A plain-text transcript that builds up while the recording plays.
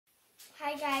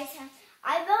Hi guys,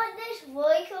 I built this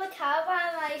really cool tower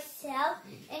by myself,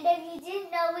 and if you didn't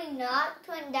know, we knocked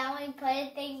one down, we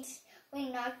put things, we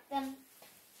knocked them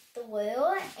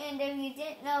through, and if you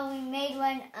didn't know, we made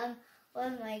one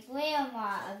with my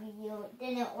grandma. If you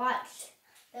didn't watch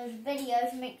those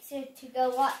videos, make sure to go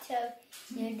watch them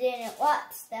if you didn't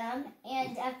watch them.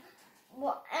 And I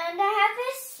have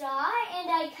a saw, and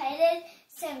I cut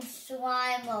some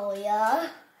slime earlier.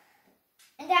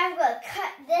 And I'm going to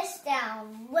cut this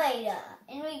down later.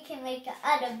 And we can make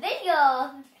another video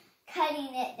of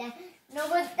cutting it down. No,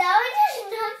 but that was just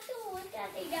not the one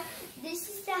cutting down. This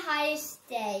is the highest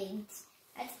stage.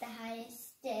 That's the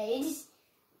highest stage.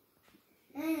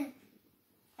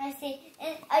 I see.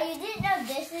 And you didn't know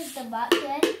this is the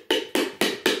button.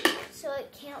 So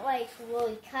it can't like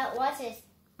really cut. Watch this.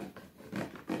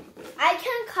 I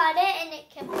can cut it and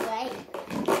it can break.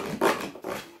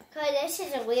 Because this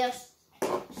is a real stop.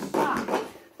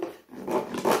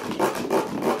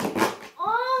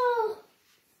 Oh,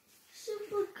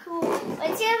 super cool.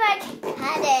 Let's see if I can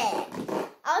cut it.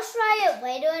 I'll try it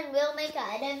later and we'll make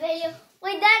another video.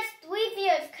 Wait, that's 3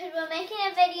 videos because we're making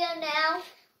a video now.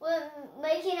 We're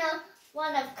making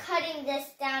one of cutting this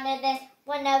down, and then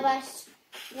one of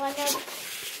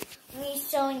me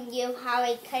showing you how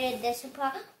I cut this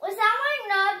apart. Well, that might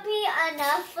not be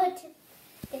enough for today.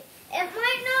 It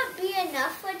might not be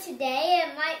enough for today.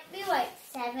 It might be like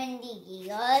 70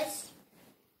 years.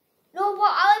 No,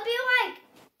 well, I'll be like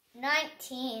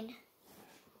 19.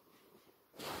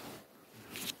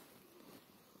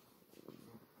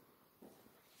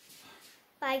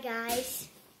 Bye, guys.